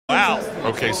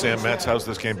Okay, Sam Metz, how's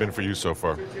this game been for you so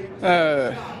far?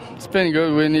 It's been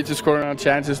good. We need to score on our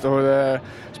chances, though.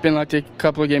 It's been like a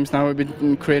couple of games now. We've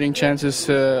been creating chances,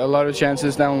 a lot of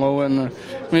chances down low, and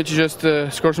we need to just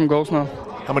score some goals now.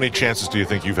 How many chances do you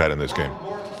think you've had in this game?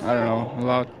 I don't know, a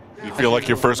lot. You feel like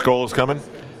your first goal is coming?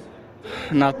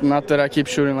 Not that I keep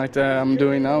shooting like that I'm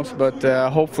doing now, but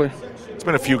hopefully. It's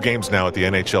been a few games now at the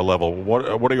NHL level.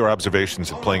 What are your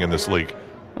observations of playing in this league?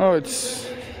 Oh, it's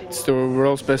the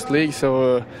world's best league,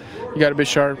 so you got to be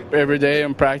sharp every day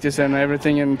and practice and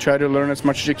everything and try to learn as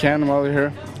much as you can while you're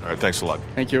here. All right, thanks a lot.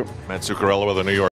 Thank you. Matt Zuccarello with the New York.